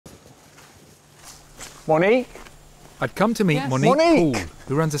Monique? I'd come to meet Monique Pool,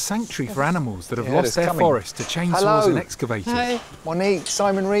 who runs a sanctuary for animals that have lost their forest to chainsaws and excavators. Hi. Monique,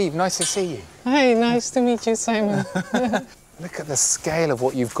 Simon Reeve, nice to see you. Hi, nice to meet you, Simon. Look at the scale of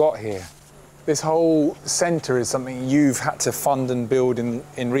what you've got here. This whole centre is something you've had to fund and build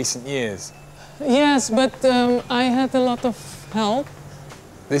in recent years. Yes, but I had a lot of help.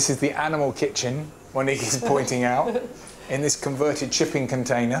 This is the animal kitchen, Monique is pointing out, in this converted shipping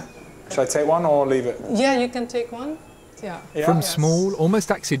container. Should I take one or leave it? Yeah, you can take one. Yeah. From small,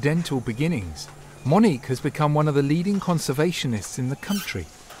 almost accidental beginnings, Monique has become one of the leading conservationists in the country,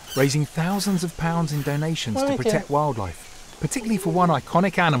 raising thousands of pounds in donations to protect wildlife, particularly for one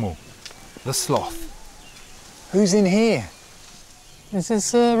iconic animal, the sloth. Who's in here? This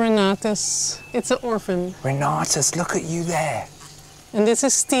is Renatus. It's an orphan. Renatus, look at you there. And this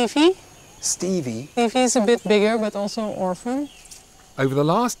is Stevie. Stevie? Stevie is a bit bigger, but also an orphan. Over the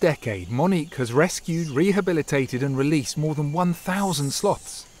last decade, Monique has rescued, rehabilitated and released more than 1,000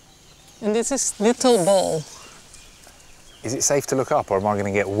 sloths. And this is Little Ball. Is it safe to look up or am I going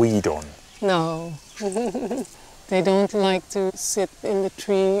to get weed on? No. They don't like to sit in the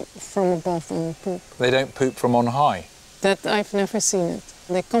tree from above and poop. They don't poop from on high? That I've never seen it.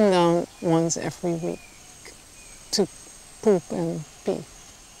 They come down once every week to poop and pee.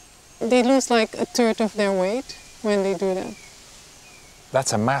 They lose like a third of their weight when they do that.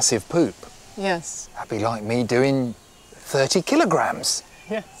 That's a massive poop. Yes. That'd be like me doing 30 kilograms.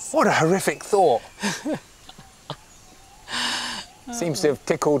 Yes. What a horrific thought. Seems to have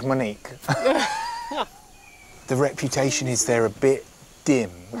tickled Monique. The reputation is they're a bit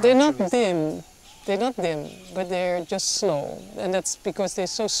dim. They're not dim. They're not dim, but they're just slow. And that's because they're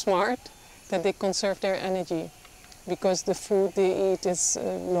so smart that they conserve their energy, because the food they eat is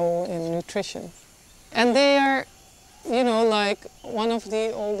low in nutrition. And they are, you know, like one of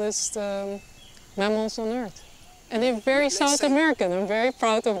the oldest mammals on Earth. And they're very South American. I'm very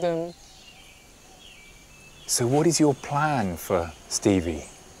proud of them. So what is your plan for Stevie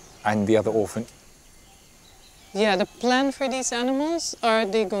and the other orphan? Yeah, the plan for these animals are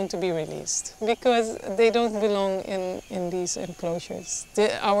they're going to be released because they don't belong in these enclosures.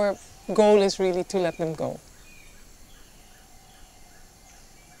 Our goal is really to let them go.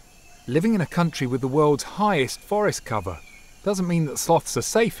 Living in a country with the world's highest forest cover doesn't mean that sloths are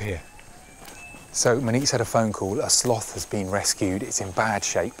safe here. So Monique's had a phone call. A sloth has been rescued. It's in bad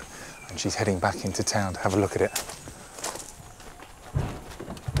shape and she's heading back into town to have a look at it.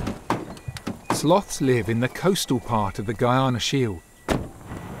 Sloths live in the coastal part of the Guiana Shield.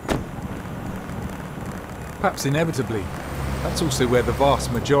 Perhaps inevitably, that's also where the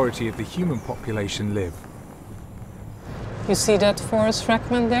vast majority of the human population live. You see that forest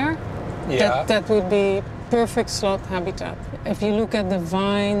fragment there? Yeah. That would be perfect sloth habitat. If you look at the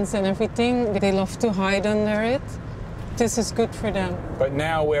vines and everything, they love to hide under it. This is good for them. But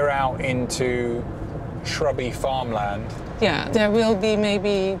now we're out into shrubby farmland. Yeah, there will be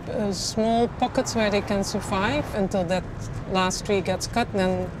maybe small pockets where they can survive until that last tree gets cut,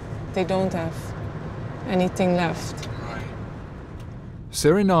 then they don't have anything left. Right.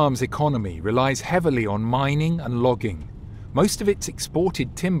 Suriname's economy relies heavily on mining and logging. Most of its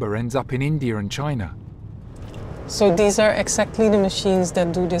exported timber ends up in India and China. So these are exactly the machines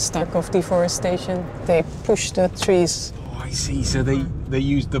that do this type of deforestation. They push the trees. Oh, I see. So they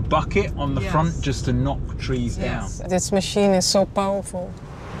use the bucket on the front just to knock trees down. This machine is so powerful.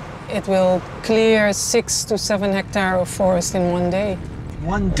 It will clear 6 to 7 hectares of forest in one day.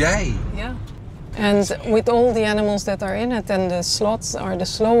 One day? Yeah. And with all the animals that are in it, and the sloths are the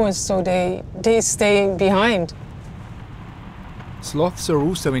slowest, so they stay behind. Sloths are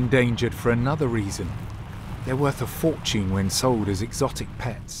also endangered for another reason. They're worth a fortune when sold as exotic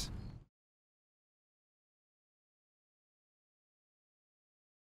pets.